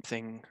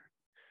something?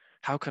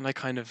 How can I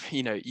kind of,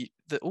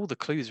 all the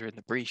clues are in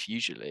the brief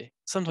usually.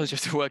 Sometimes Yeah. you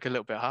have to work a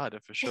little bit harder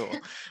for sure.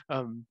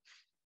 Um,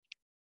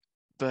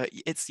 but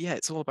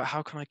it's all about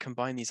how can I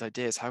combine these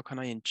ideas? How can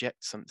I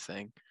inject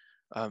something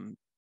um,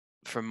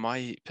 from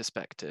my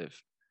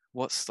perspective?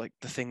 What's like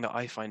the thing that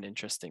I find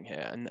interesting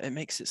here? And it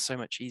makes it so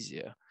much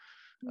easier.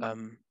 Mm.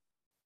 Um,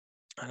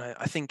 and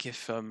I think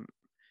if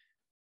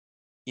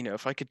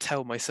I could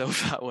tell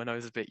myself that when I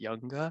was a bit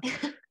younger,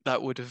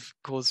 that would have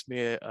caused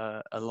me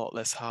a lot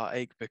less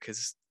heartache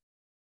because,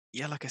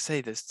 yeah, like I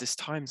say, there's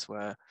times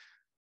where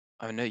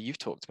I know you've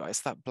talked about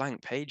it's that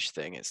blank page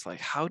thing. It's like,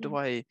 how Yeah. do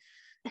I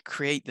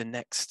create the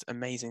next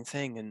amazing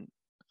thing? And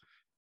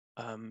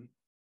um,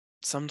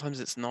 sometimes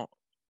it's not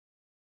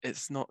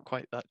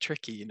quite that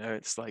tricky,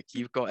 It's like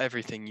you've got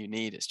everything you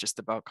need. It's just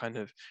about kind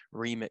of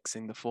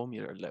remixing the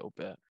formula a little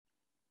bit.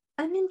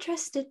 I'm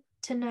interested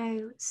to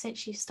know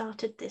since you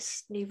started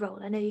this new role,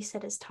 I know you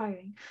said it's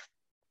tiring,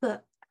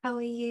 but how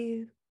are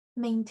you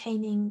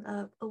maintaining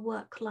a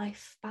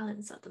work-life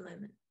balance at the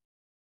moment?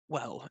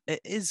 Well,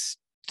 it is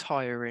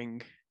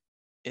tiring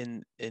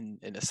in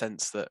a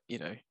sense that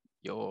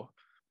you're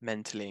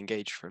mentally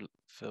engaged for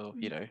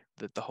Mm.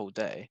 the whole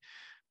day.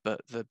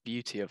 But the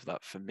beauty of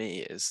that for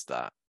me is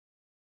that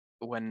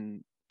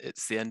when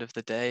it's the end of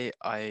the day,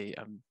 I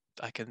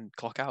can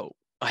clock out.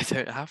 I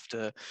don't have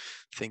to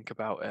think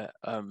about it.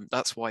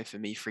 That's why for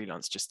me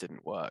freelance just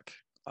didn't work.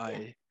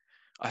 Yeah.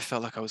 I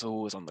felt like I was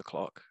always on the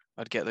clock.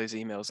 I'd get those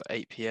emails at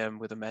 8 p.m.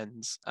 with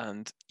amends,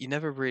 and you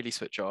never really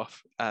switch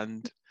off.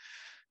 And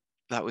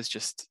that was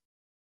just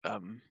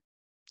um,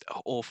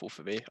 awful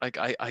for me. Like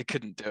I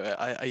couldn't do it.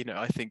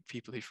 I think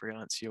people who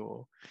freelance,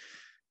 you're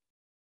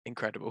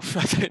incredible.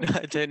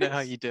 I don't know how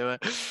you do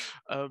it.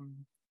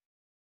 Um,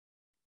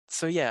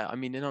 so yeah, I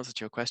mean, in answer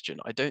to your question,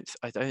 I don't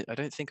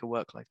think a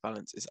work-life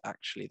balance is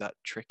actually that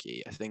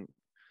tricky. I think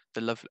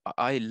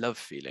I love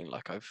feeling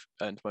like I've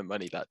earned my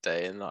money that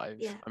day and that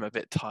Yeah. I'm a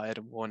bit tired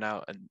and worn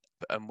out,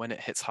 and when it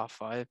hits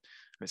 5:30,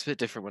 it's a bit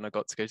different when I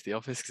got to go to the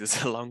office because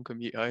it's a long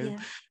commute home.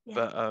 Yeah. Yeah.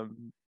 But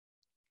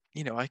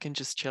I can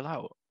just chill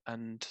out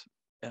and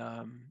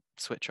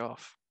switch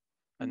off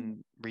Mm.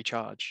 and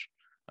recharge.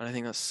 And I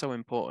think that's so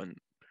important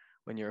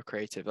when you're a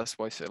creative. That's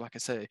why, so, like I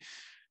say,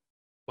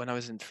 when I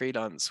was in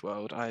freelance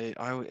world, I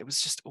it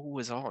was just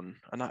always on,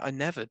 and I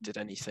never did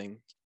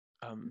anything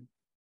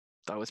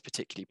that I was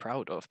particularly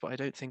proud of. But I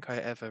don't think I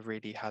ever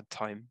really had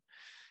time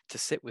to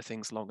sit with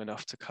things long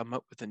enough to come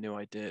up with the new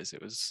ideas. I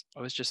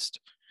was just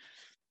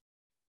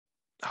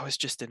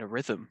in a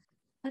rhythm.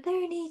 Are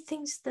there any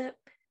things that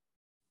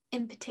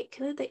in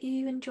particular that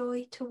you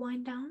enjoy to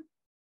wind down?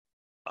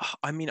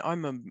 I mean,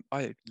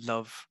 I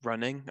love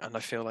running, and I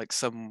feel like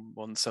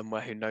someone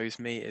somewhere who knows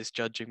me is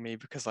judging me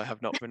because I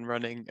have not been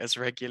running as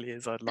regularly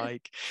as I'd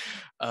like.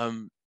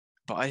 Um,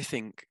 but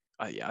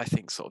yeah, I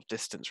think sort of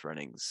distance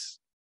running's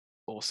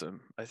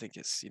awesome. I think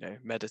it's,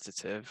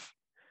 meditative,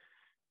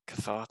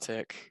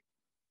 cathartic.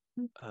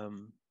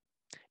 Um,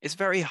 it's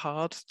very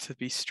hard to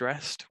be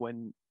stressed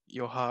when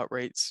your heart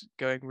rate's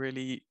going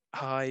really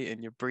high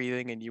and you're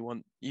breathing and you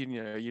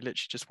literally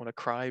just want to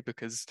cry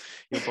because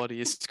your body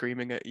is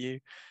screaming at you. Yeah.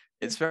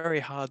 It's very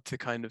hard to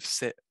kind of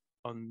sit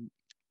on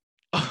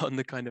on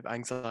the kind of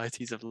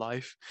anxieties of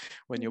life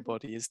when your Mm.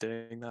 body is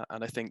doing that.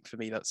 And I think for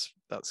me that's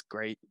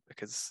great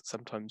because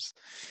sometimes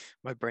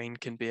my brain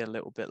can be a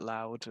little bit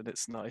loud and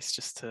it's nice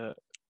just to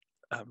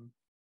um,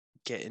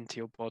 get into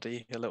your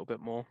body a little bit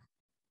more.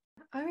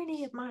 I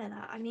really admire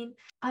that. I mean,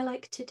 I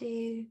like to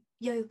do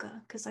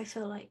yoga because I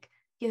feel like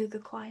yoga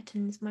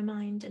quietens my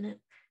mind and it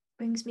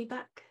brings me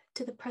back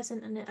to the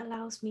present and it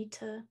allows me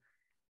to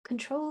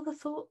control the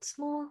thoughts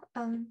more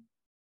and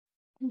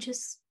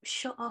just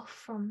shut off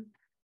from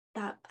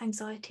that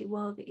anxiety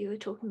world that you were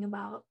talking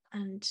about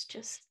and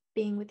just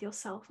being with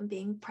yourself and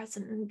being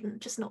present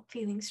and just not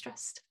feeling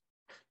stressed.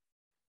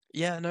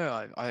 Yeah, no,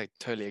 I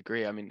totally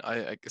agree. I mean,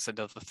 I guess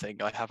another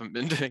thing I haven't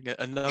been doing it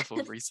enough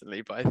of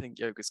recently, but I think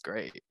yoga's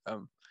great.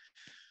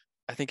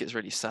 I think it's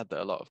really sad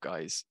that a lot of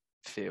guys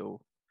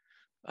feel,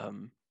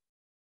 um,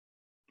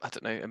 I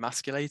don't know,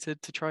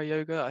 emasculated to try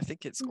yoga. I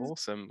think it's Mm.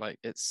 awesome. Like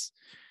it's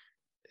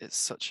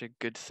such a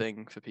good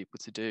thing for people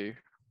to do.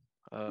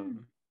 Mm.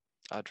 Um,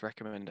 I'd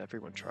recommend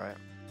everyone try it.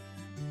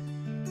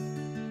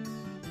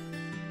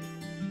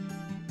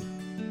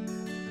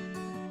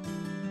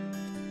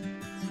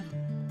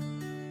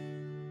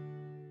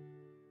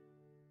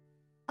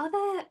 Are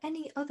there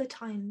any other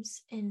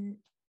times in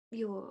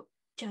your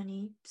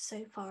journey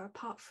so far,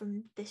 apart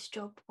from this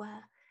job,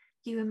 where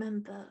you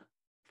remember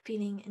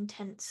feeling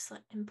intense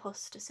like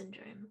imposter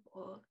syndrome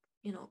or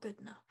you're not good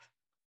enough?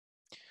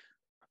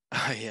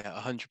 Yeah,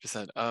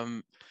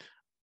 100%.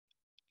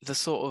 The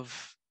sort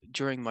of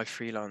during my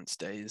freelance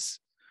days,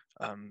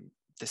 um,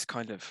 this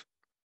kind of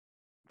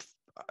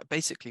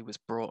basically was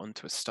brought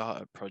onto a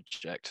startup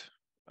project,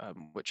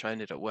 which I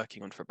ended up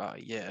working on for about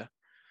a year.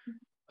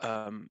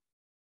 Um,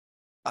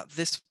 at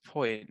this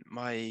point,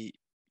 my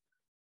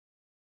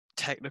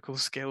technical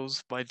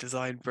skills, my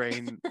design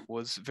brain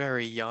was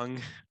very young,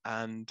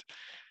 and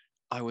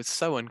I was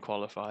so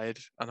unqualified,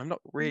 and I'm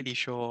not really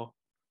sure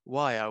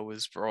why I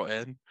was brought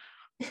in,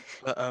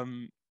 but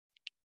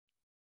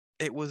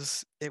it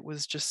was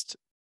just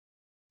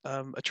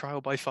a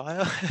trial by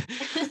fire,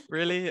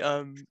 really.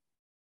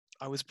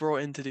 I was brought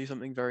in to do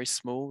something very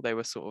small. They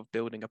were sort of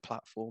building a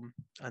platform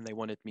and they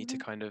wanted me to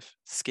Mhm. kind of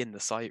skin the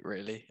site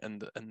really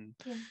and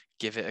Yeah.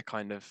 give it a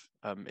kind of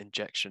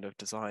injection of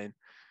design.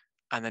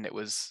 And then it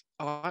was,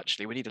 oh,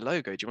 actually, we need a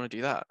logo. Do you want to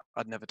do that?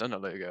 I'd never done a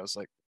logo. I was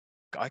like,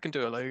 I can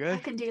do a logo. I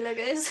can do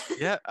logos.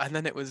 Yeah. And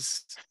then it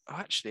was, oh,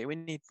 actually, we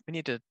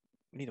need a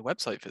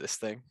website for this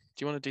thing.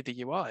 Do you want to do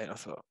the UI? And I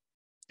thought,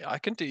 yeah, I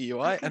can do I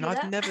UI. can And do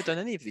I've that. never done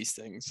any of these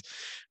things.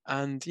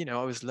 And,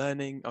 I was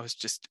learning, I was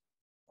just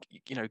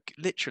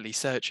literally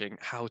searching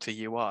how to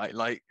UI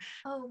like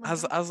Oh my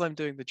as God. I'm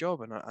doing the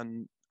job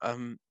and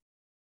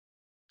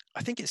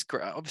I think it's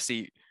great.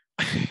 Obviously,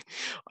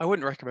 I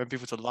wouldn't recommend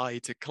people to lie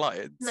to No.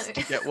 clients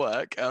to get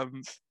work.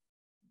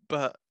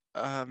 But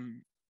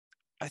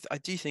I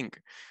do think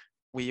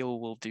we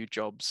all will do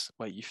jobs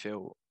where you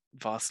feel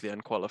vastly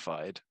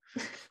unqualified,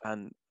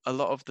 and a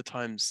lot of the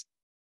times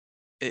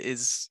it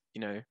is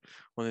one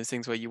of those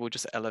things where you will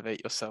just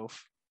elevate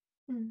yourself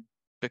Mm.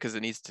 because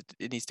it needs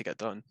to get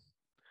done.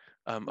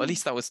 At Mm.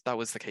 least that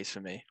was the case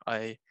for me.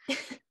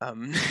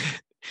 Um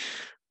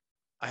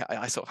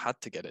I sort of had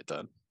to get it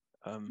done.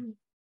 Um, Mm.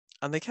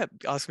 and they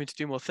kept asking me to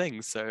do more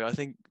things. So I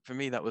think for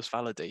me that was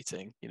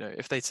validating.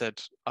 If they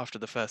said after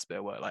the first bit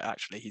of work, like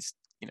actually he's,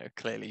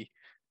 clearly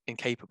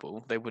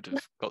incapable, they would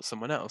have got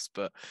someone else.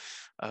 But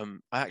I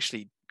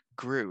actually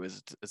grew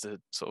as a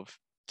sort of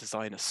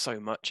designer so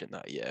much in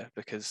that year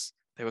because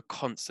they were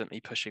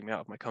constantly pushing me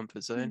out of my comfort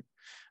Mm. zone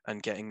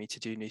and getting me to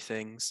do new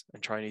things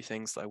and try new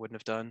things that I wouldn't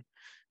have done.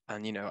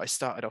 And I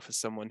started off as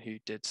someone who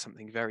did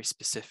something very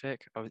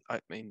specific. I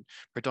mean,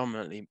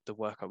 predominantly the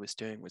work I was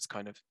doing was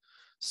kind of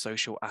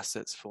social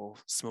assets for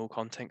small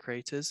content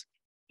creators.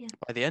 Yeah.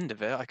 By the end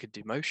of it, I could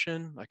do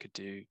motion, I could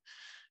do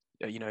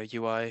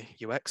UI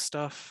UX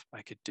stuff,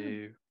 I could Mm.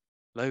 do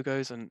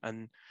logos,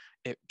 and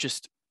it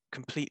just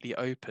completely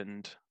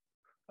opened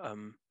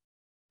um,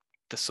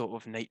 the sort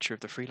of nature of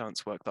the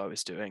freelance work that I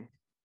was doing.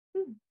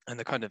 Mm. And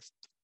the kind of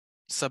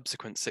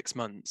subsequent 6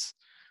 months,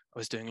 I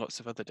was doing lots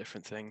of other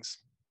different things.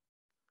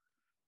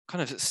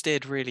 Kind of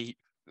steered really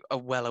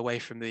well away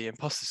from the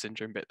imposter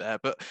syndrome bit there.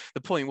 But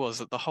the point was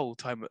that the whole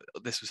time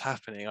this was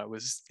happening, I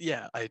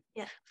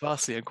Yeah.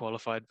 vastly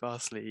unqualified,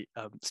 vastly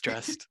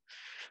stressed.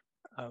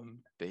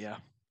 But yeah.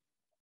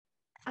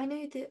 I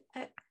know that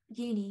at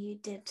uni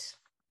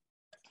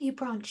you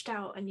branched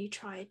out and you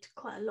tried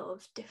quite a lot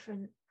of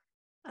different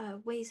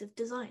ways of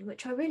design,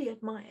 which I really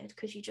admired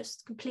because you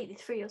just completely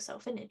threw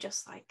yourself in it,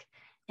 just like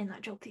in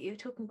that job that you were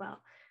talking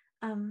about.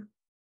 Um,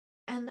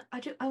 and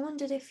I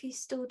wondered if you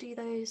still do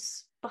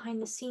those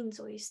behind the scenes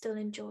or you still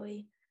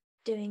enjoy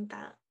doing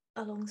that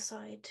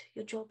alongside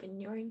your job in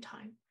your own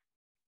time.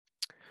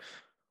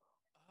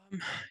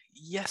 Um,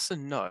 yes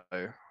and no.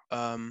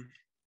 Um,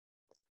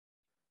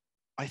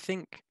 I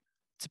think,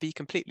 to be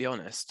completely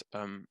honest,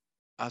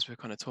 as we're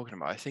kind of talking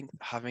about, I think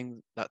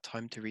having that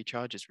time to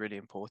recharge is really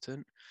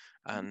important.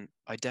 And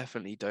I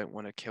definitely don't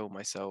want to kill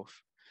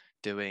myself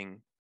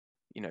doing,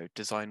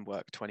 design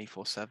work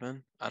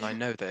 24/7. And I Yeah.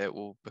 know that it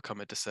will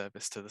become a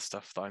disservice to the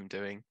stuff that I'm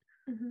doing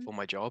Mm-hmm. for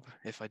my job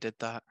if I did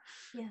that.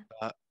 Yeah.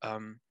 But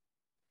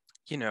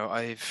you know,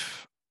 I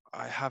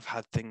have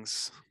had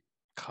things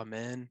come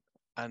in,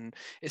 and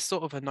it's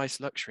sort of a nice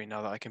luxury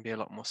now that I can be a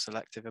lot more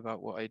selective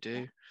about what I Yeah.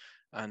 do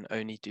and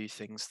only do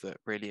things that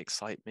really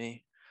excite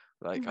me.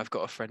 Like Mm. I've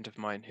got a friend of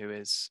mine who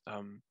is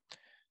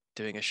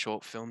doing a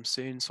short film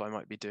soon, so I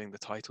might be doing the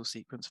title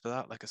sequence for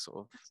that, like a sort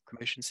of That's cool.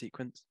 motion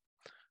sequence.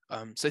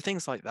 So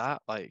things like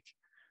that, like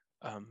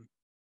um,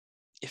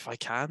 if I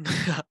can,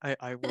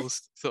 I will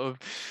sort of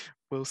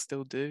will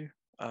still do.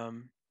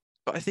 Um,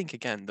 but I think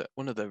again that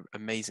one of the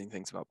amazing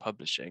things about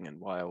publishing and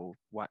why I'll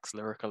wax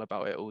lyrical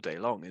about it all day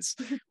long is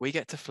we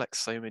get to flex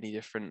so many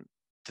different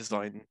Yeah.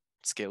 design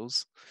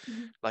skills.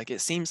 Mm-hmm. Like it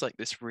seems like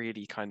this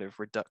really kind of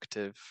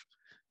reductive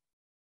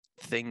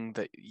thing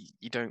that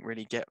you don't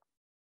really get.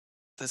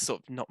 There's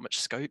sort of not much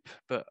scope,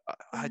 but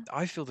Yeah.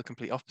 I feel the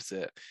complete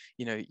opposite.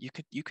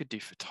 You could do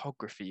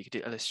photography, you could do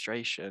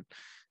illustration,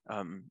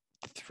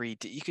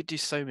 3D. You could do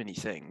so many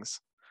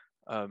things.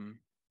 Um,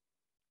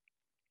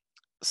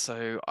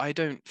 so I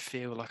don't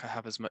feel like I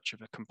have as much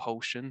of a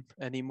compulsion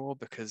anymore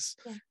because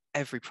Yeah.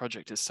 every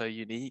project is so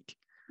unique.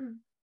 Mm.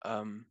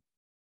 Um,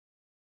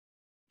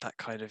 that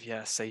kind of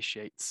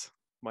satiates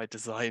my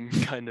design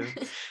kind of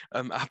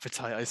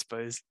appetite, I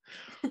suppose.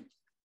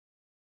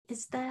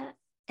 Is there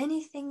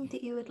anything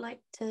that you would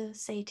like to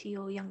say to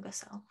your younger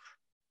self?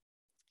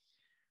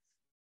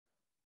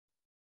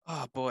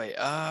 Oh boy.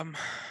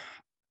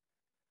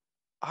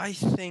 I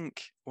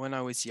think when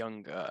I was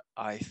younger,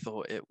 I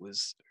thought it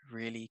was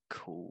really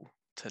cool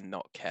to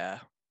not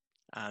care.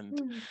 And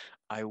Mm.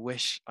 I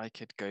wish I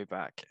could go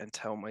back and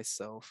tell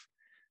myself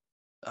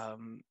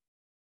um,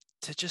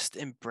 to just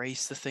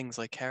embrace the things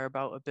I care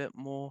about a bit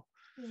more,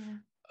 Yeah.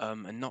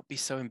 and not be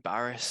so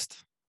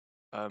embarrassed.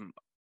 Um,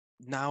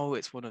 Now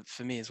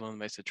for me, is one of the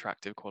most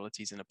attractive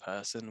qualities in a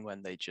person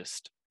when they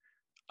just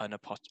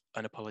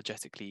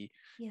unapologetically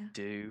Yeah.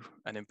 do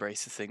and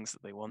embrace the things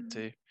that they want Mm.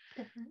 to.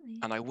 Definitely.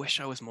 And I wish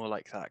I was more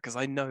like that because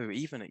I know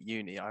even at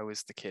uni, I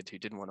was the kid who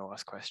didn't want to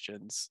ask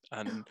questions. Oh,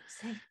 And,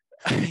 same.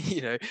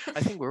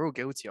 I think we're all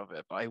guilty of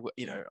it. But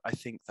Yeah. I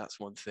think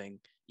that's one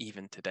thing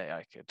even today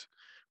I could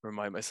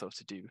remind myself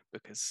to do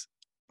because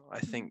I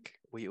Mm. think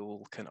we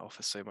all can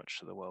offer so much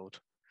to the world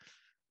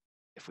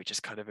if we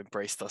just kind of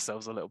embraced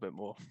ourselves a little bit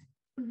more.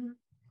 Mhm.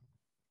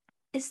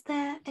 Is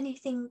there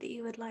anything that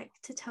you would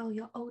like to tell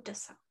your older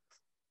self?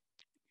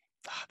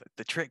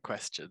 The trick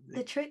question.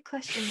 The trick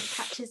question that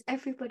catches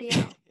everybody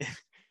out.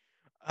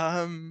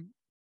 um,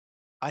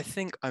 I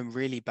think I'm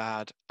really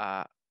bad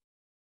at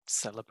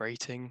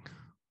celebrating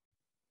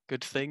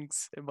good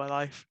things in my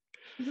life.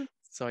 Mhm.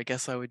 So I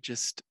guess I would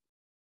just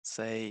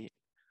say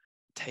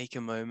take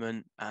a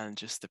moment and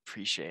just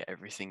appreciate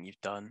everything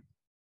you've done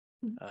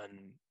Mhm.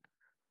 and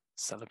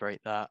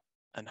celebrate that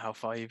and how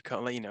far you've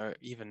come. Like,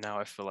 even now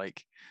I feel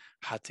like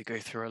I had to go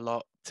through a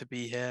lot to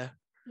be here.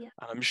 Yeah.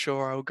 And I'm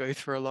sure I'll go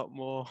through a lot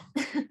more.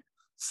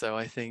 So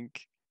I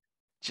think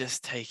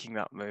just taking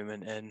that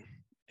moment in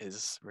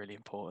is really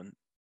important.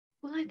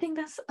 Well, I think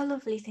that's a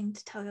lovely thing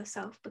to tell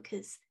yourself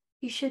because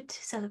you should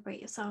celebrate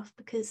yourself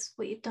because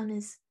what you've done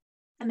is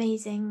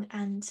amazing.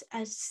 And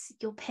as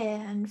your peer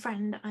and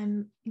friend,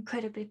 I'm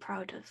incredibly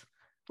proud of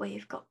where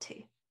you've got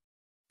to.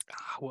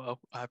 Well,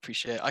 I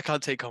appreciate it. I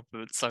can't take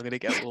compliments, so I'm going to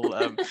get all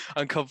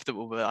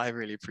uncomfortable, but I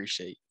really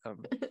appreciate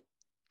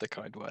the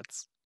kind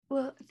words.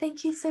 Well,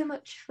 thank you so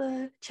much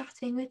for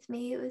chatting with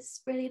me. It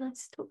was really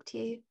nice to talk to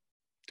you.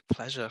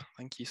 Pleasure.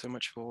 Thank you so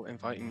much for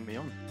inviting me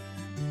on.